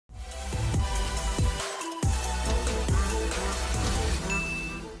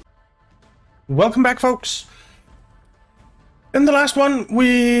Welcome back, folks. In the last one,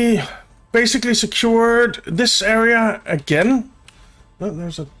 we basically secured this area again. Oh,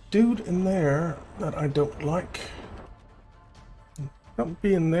 there's a dude in there that I don't like. Don't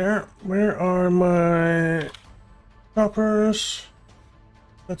be in there. Where are my choppers?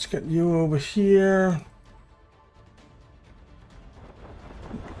 Let's get you over here.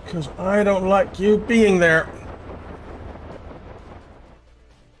 Because I don't like you being there.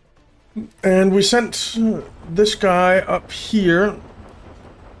 And we sent this guy up here.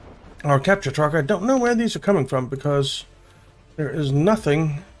 Our capture truck. I don't know where these are coming from because there is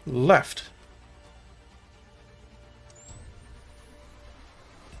nothing left.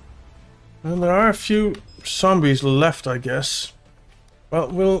 And there are a few zombies left, I guess. Well,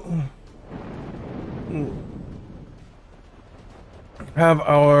 we'll have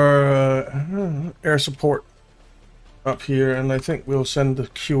our air support up here, and I think we'll send the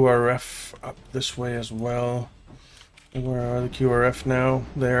QRF up this way as well. Where are the QRF now?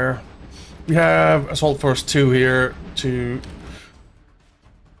 There. We have Assault Force 2 here to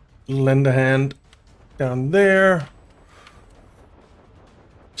lend a hand down there.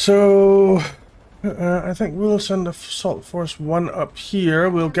 So I think we'll send Assault Force 1 up here.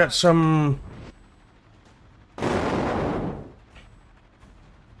 We'll get some...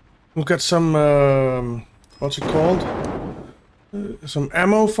 what's it called? Some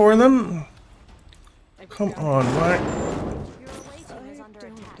ammo for them? Come on, right?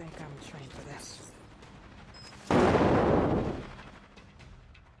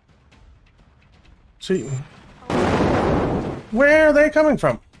 See, where are they coming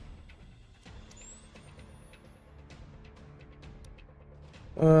from?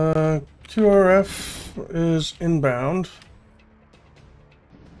 QRF is inbound.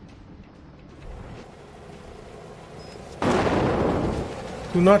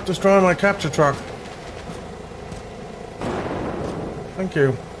 Do not destroy my capture truck. Thank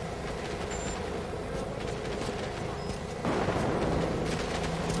you.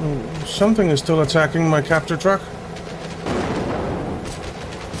 Oh, something is still attacking my capture truck.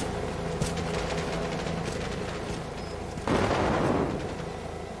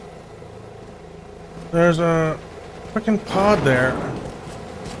 There's a freaking pod there.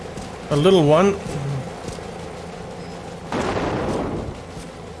 A little one.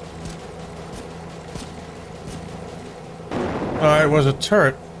 It was a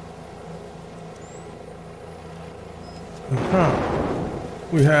turret.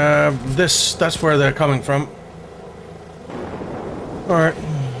 We have this. That's where they're coming from. Alright.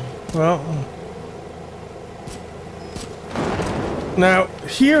 Well. Now,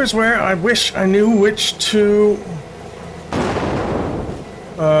 here's where I wish I knew which to...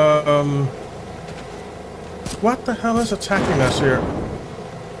 what the hell is attacking us here?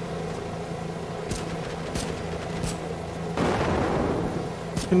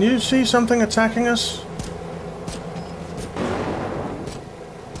 Can you see something attacking us?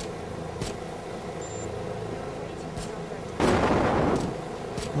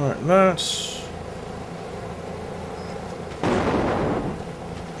 Alright, let's...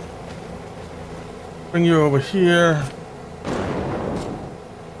 bring you over here.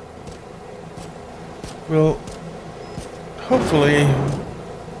 We'll hopefully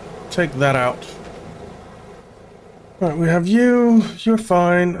take that out. Right, we have you. You're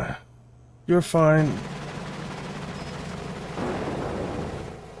fine. You're fine.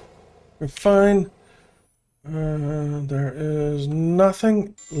 You're fine. There is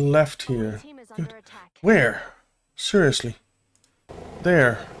nothing left here. Good. Where? Seriously.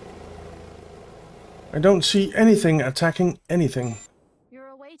 There. I don't see anything attacking anything. Your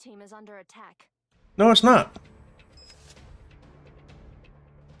away team is under attack. No, it's not.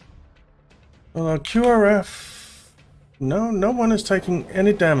 QRF... No, no one is taking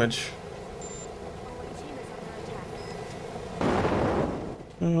any damage.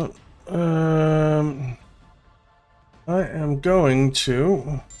 I am going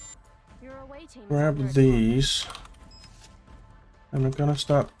to grab these, and I'm gonna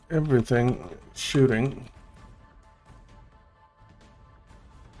stop everything shooting.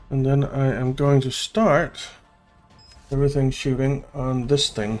 And then I am going to start everything shooting on this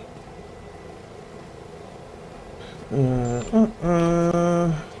thing. Or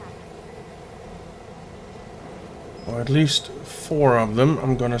at least 4 of them.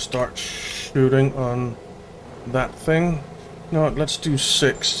 I'm gonna start shooting on that thing. You know what, let's do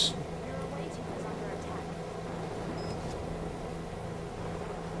 6.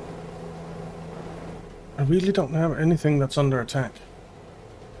 I really don't have anything that's under attack.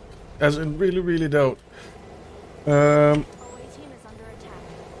 As in, really don't.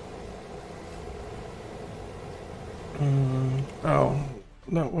 Oh,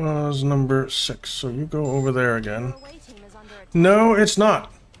 that was number 6. So you go over there Your again. away team is under attack. No, it's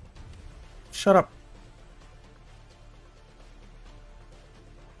not. Shut up.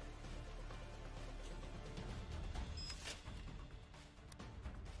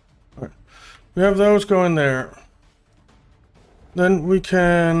 All right. We have those going there. Then we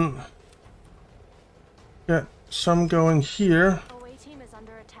can get some going here. Away team is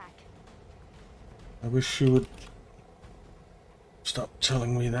under attack. I wish you would stop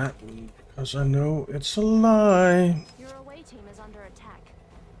telling me that, because I know it's a lie. Your away team is under attack.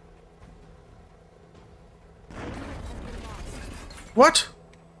 Unit has been lost. What?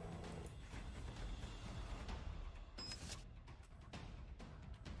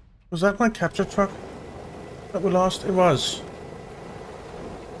 Was that my capture truck that we lost? It was.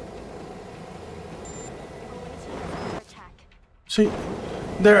 Away team is under attack. See,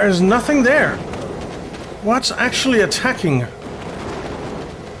 there is nothing there. What's actually attacking?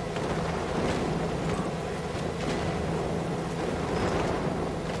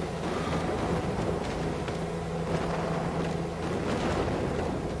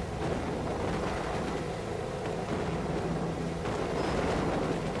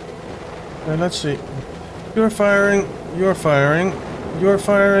 Let's see. You're firing, you're firing, you're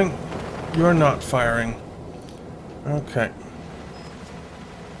firing, you're not firing. Okay.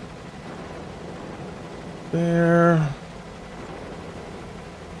 There.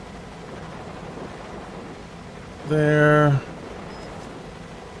 There.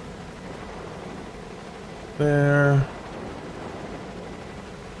 There.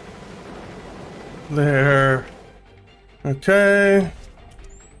 There. Okay.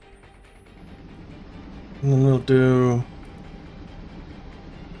 And then we'll do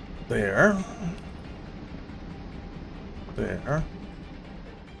there, there,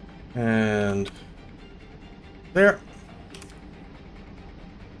 and there,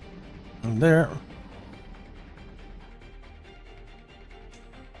 and there,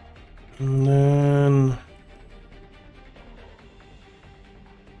 and then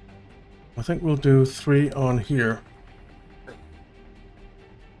I think we'll do 3 on here.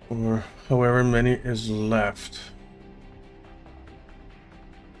 Or however many is left.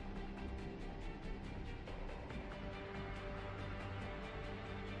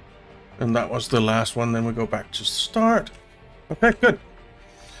 And that was the last one, then we go back to start. Okay, good.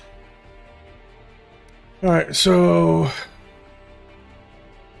 Alright, so...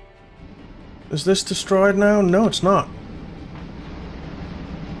 is this destroyed now? No, it's not.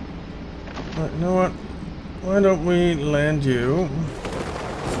 Right, you know what? Why don't we land you?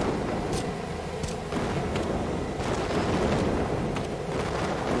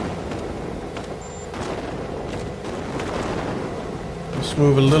 Let's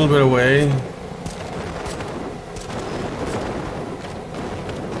move a little bit away.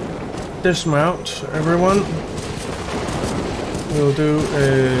 Dismount, everyone. We'll do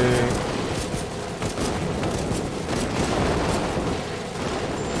a...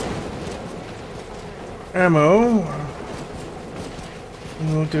 ammo.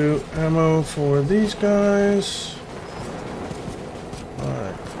 And we'll do ammo for these guys.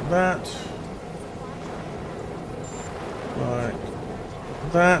 Like that. Like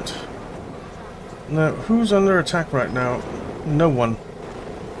that. Now, who's under attack right now? No one.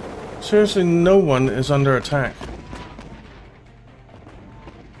 Seriously, no one is under attack.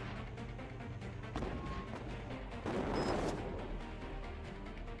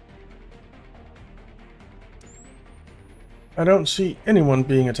 I don't see anyone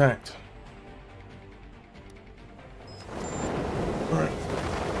being attacked. Alright.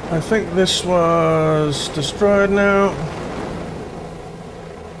 I think this was destroyed now.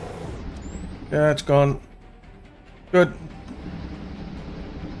 Yeah, it's gone. Good.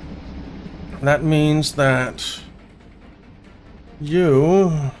 That means that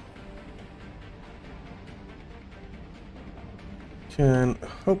you can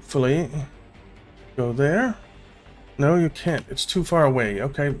hopefully go there. No, you can't. It's too far away.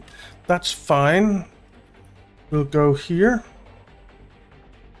 Okay, that's fine. We'll go here.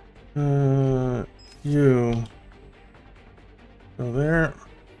 You go there.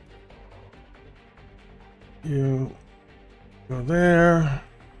 You go there.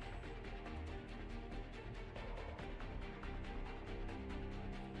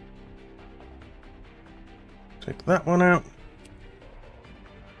 Take that one out.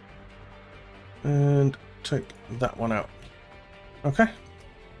 And take that one out. Okay.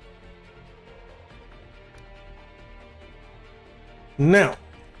 Now,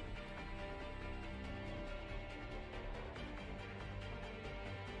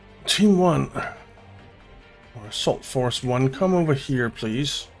 Team 1. Or Assault Force 1, come over here,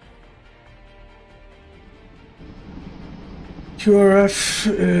 please. QRF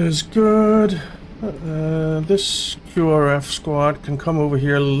is good. This QRF squad can come over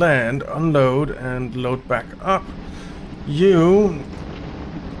here, land, unload, and load back up. You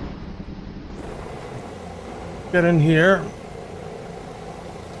get in here,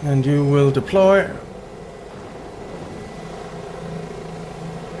 and you will deploy.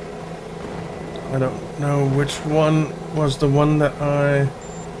 I don't know which one was the one that I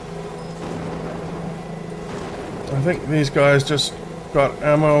think these guys just got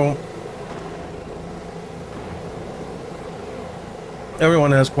ammo.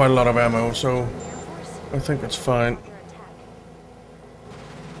 Everyone has quite a lot of ammo, so I think it's fine.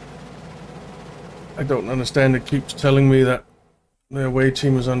 I don't understand, it keeps telling me that the away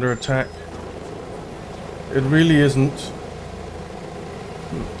team is under attack. It really isn't.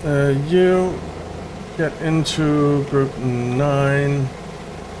 You get into group 9.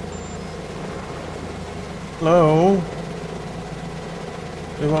 Hello?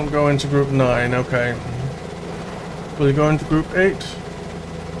 You won't go into group 9, okay. Will you go into group 8?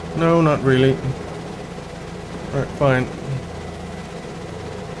 No, not really. Alright, fine.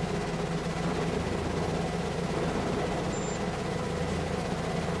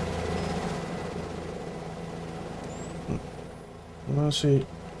 Let's see.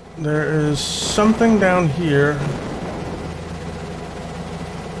 There is something down here.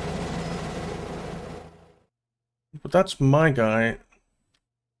 But that's my guy.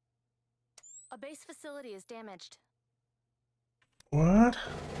 A base facility is damaged. What?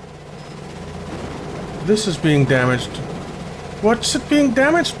 This is being damaged. What's it being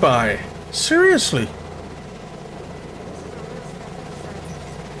damaged by? Seriously?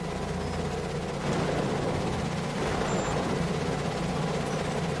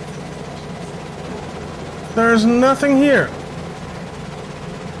 There's nothing here.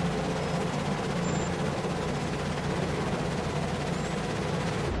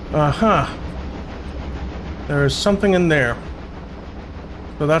 Aha. There is something in there.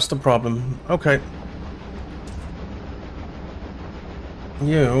 So that's the problem. Okay.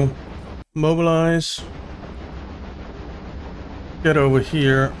 You mobilize. Get over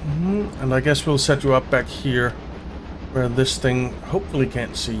here. And I guess we'll set you up back here where this thing hopefully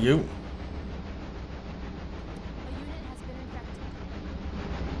can't see you.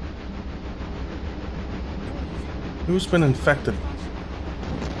 Who's been infected?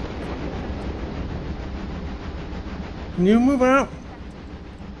 Can you move out?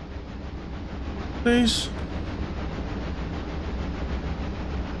 Please?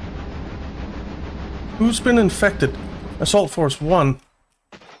 Who's been infected? Assault Force 1.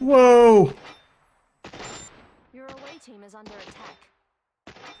 Whoa! Your away team is under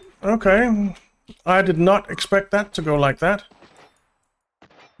attack. Okay. I did not expect that to go like that.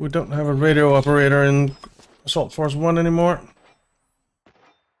 We don't have a radio operator in Assault Force 1 anymore.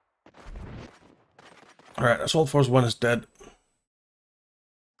 Alright, Assault Force 1 is dead.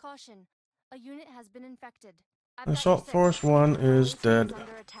 Caution. A unit has been infected. Assault Force 1 is dead.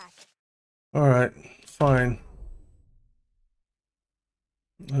 Alright, fine.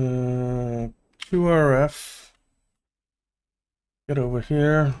 QRF. Get over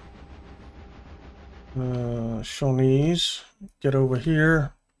here. Shawnees. Get over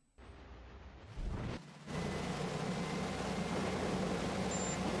here.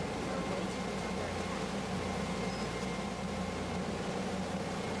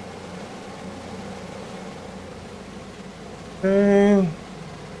 Okay.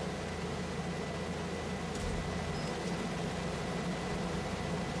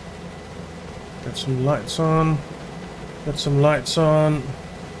 Get some lights on. Get some lights on.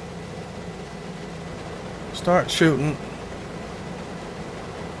 Start shooting.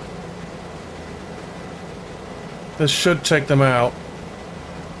 This should take them out.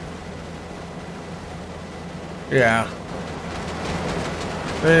 Yeah.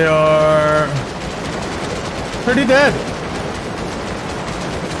 They are pretty dead.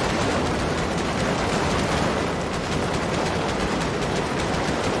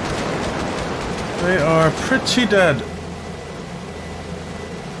 They are pretty dead.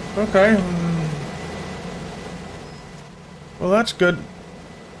 Okay. Well, that's good.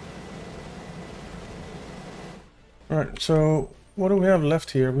 Alright, so what do we have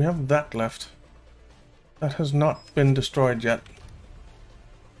left here? We have that left. That has not been destroyed yet.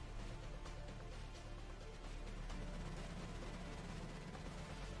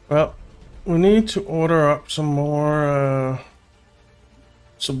 Well, we need to order up some more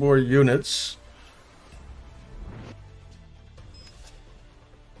units.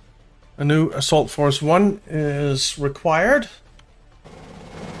 A new Assault Force 1 is required.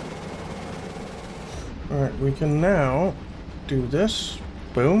 Alright, we can now do this.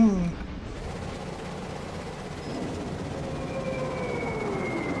 Boom.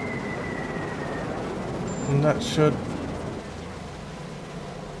 And that should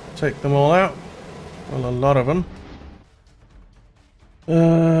take them all out. Well, a lot of them.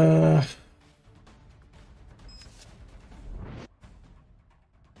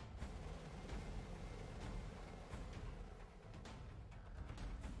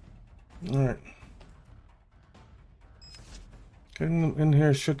 Alright. Getting them in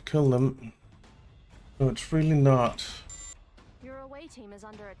here should kill them. No, it's really not. Your away team is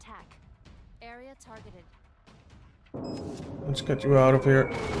under attack. Area targeted. Let's get you out of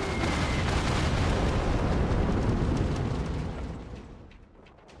here.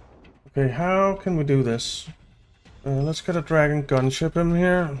 Okay, how can we do this? Let's get a dragon gunship in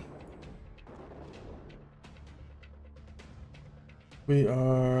here. We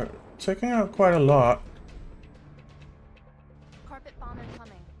are taking out quite a lot. Carpet bomber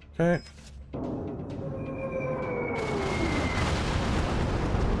coming. Okay.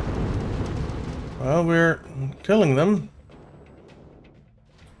 Well, we're killing them.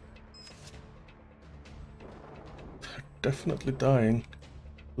 They're definitely dying.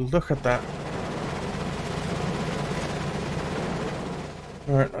 Look at that.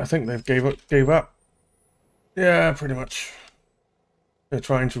 Alright, I think they've gave up. Yeah, pretty much. They're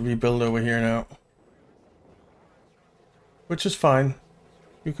trying to rebuild over here now. Which is fine.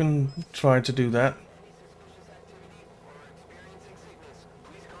 You can try to do that.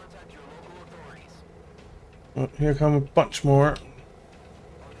 Oh, here come a bunch more.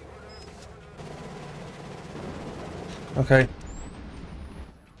 Okay. Are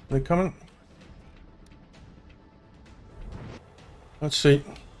they coming? Let's see.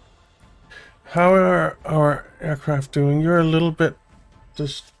 How are our aircraft doing? You're a little bit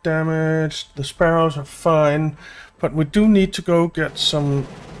damaged. The Sparrows are fine. But we do need to go get some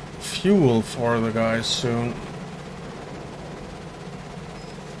fuel for the guys soon.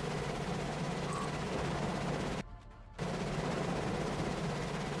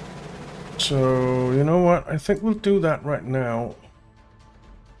 So, you know what? I think we'll do that right now.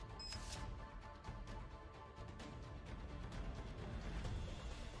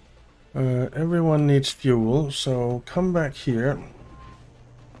 Everyone needs fuel, so come back here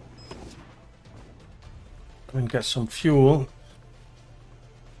and get some fuel.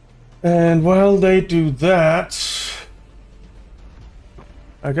 And while they do that,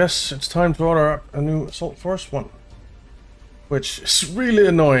 I guess it's time to order up a new Assault Force 1, which is really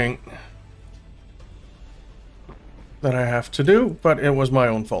annoying that I have to do, but it was my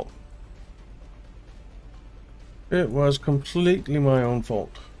own fault. It was completely my own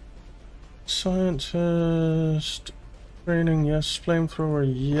fault. Scientist, training, yes. Flamethrower,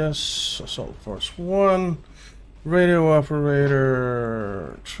 yes. Assault Force 1. Radio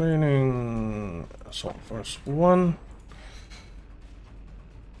operator, training, Assault Force 1.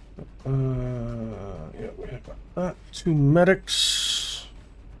 Yeah, we have got that. 2 medics.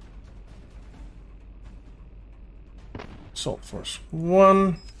 Assault Force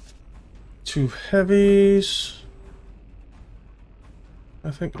 1. 2 heavies. I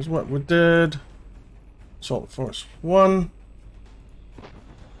think is what we did. Assault Force 1.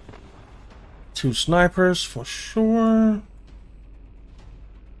 2 snipers for sure.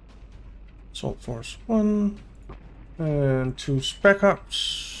 Assault Force 1. And 2 spec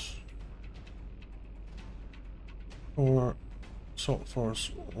ops. For Assault Force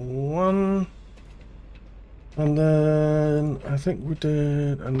 1. And then I think we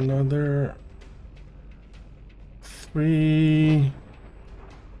did another 3.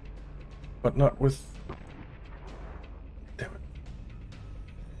 But not with... Damn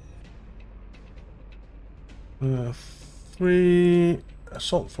it. 3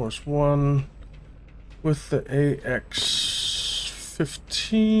 Assault Force 1 with the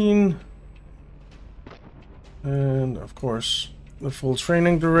AX-15. And of course, the full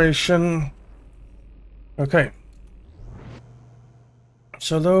training duration. Okay.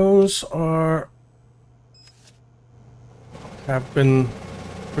 So those have been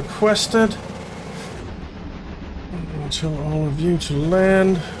requested. Tell all of you to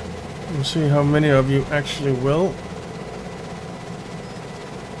land. We'll see how many of you actually will.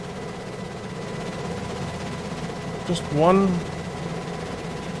 Just one.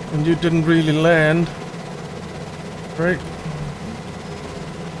 And you didn't really land. Great.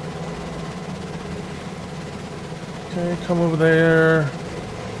 Okay, come over there.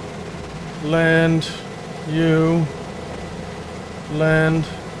 Land. You. Land.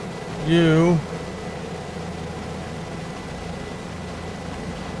 You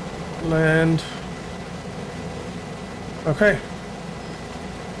land. Okay.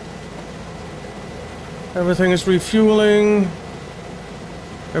 Everything is refueling.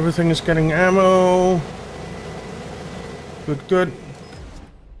 Everything is getting ammo. Good, good.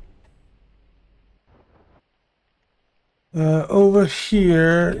 Over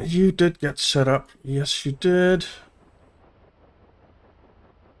here, you did get set up. Yes, you did.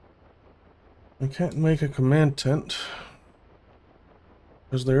 I can't make a command tent,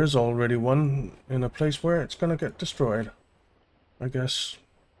 because there is already one in a place where it's gonna get destroyed, I guess.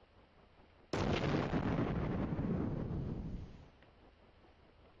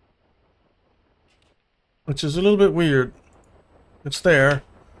 Which is a little bit weird. It's there,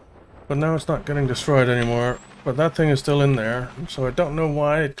 but now it's not getting destroyed anymore. But that thing is still in there, so I don't know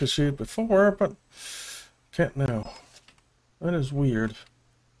why it could see it before, but can't now. That is weird.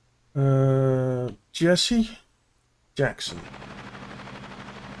 Jesse Jackson.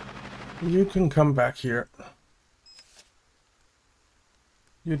 You can come back here.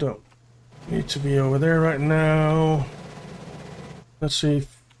 You don't need to be over there right now. Let's see,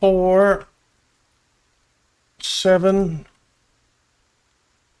 4, 7,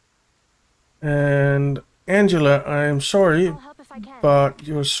 and Angela, I am sorry, I'll help if I can. but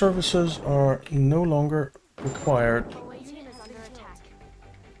your services are no longer required. Away team is under attack.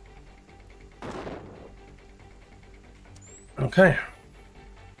 Okay.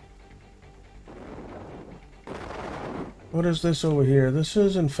 What is this over here? This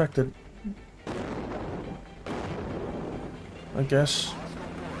is infected, I guess.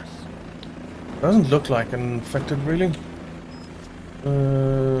 Doesn't look like an infected, really.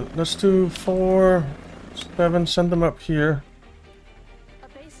 Let's do 4, 7, send them up here. A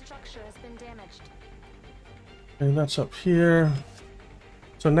base structure has been damaged. And that's up here.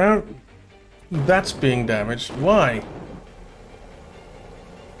 So now that's being damaged. Why?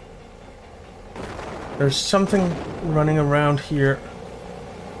 There's something running around here.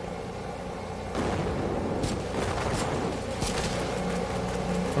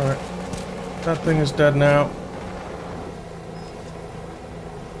 Alright. That thing is dead now.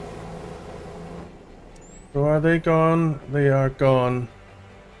 So are they gone? They are gone.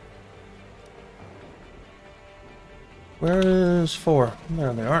 Where is 4?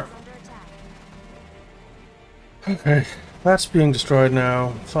 There they are. Under attack. Okay. That's being destroyed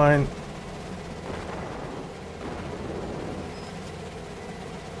now. Fine.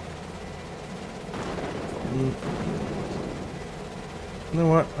 You know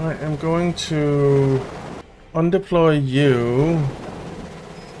what? I am going to undeploy you.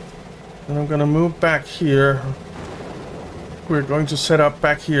 And I'm going to move back here. We're going to set up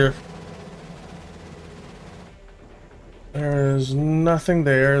back here. There is nothing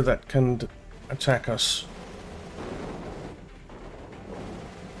there that can attack us.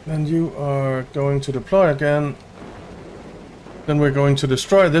 And you are going to deploy again. Then we're going to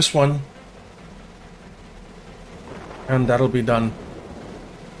destroy this one. And that'll be done.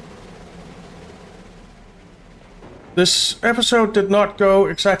 This episode did not go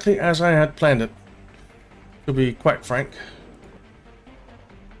exactly as I had planned it, to be quite frank.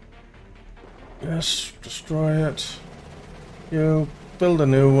 Yes, destroy it. You build a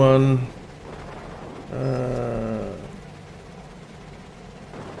new one.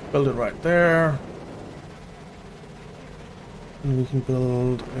 Build it right there. And we can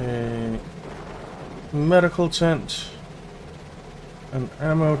build a medical tent, an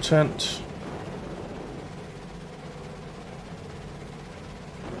ammo tent.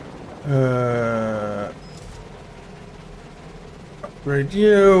 Upgrade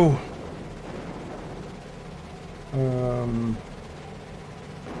you.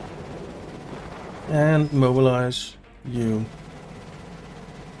 And mobilize you.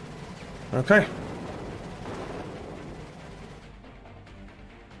 Okay.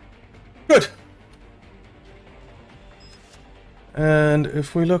 Good. And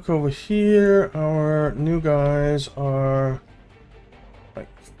if we look over here, our new guys are like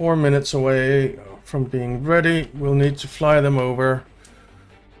 4 minutes away from being ready. We'll need to fly them over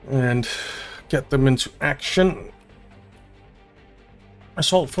and get them into action.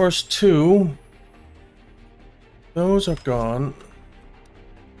 Assault Force 2. Those are gone.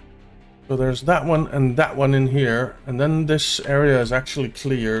 So there's that one and that one in here. And then this area is actually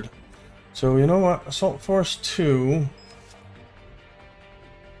cleared. So you know what? Assault Force 2.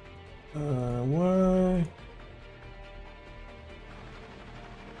 Why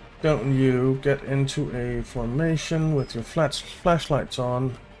don't you get into a formation with your flashlights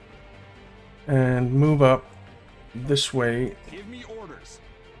on and move up this way? Give me orders.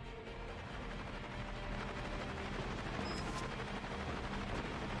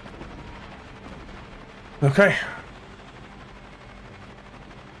 Okay.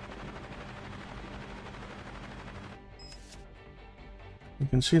 You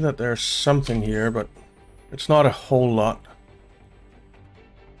can see that there's something here, but it's not a whole lot.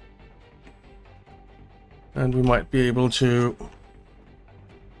 And we might be able to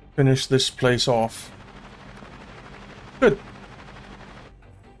finish this place off. Good.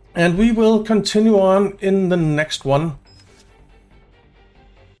 And we will continue on in the next one.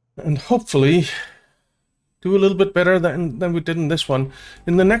 And hopefully do a little bit better than we did in this one.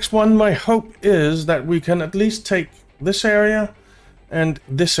 In the next one, my hope is that we can at least take this area and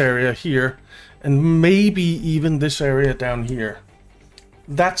this area here, and maybe even this area down here.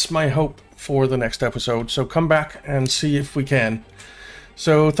 That's my hope for the next episode, so come back and see if we can.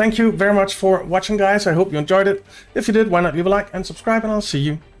 So thank you very much for watching, guys. I hope you enjoyed it. If you did, why not leave a like and subscribe, and I'll see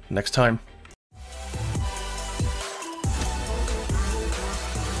you next time.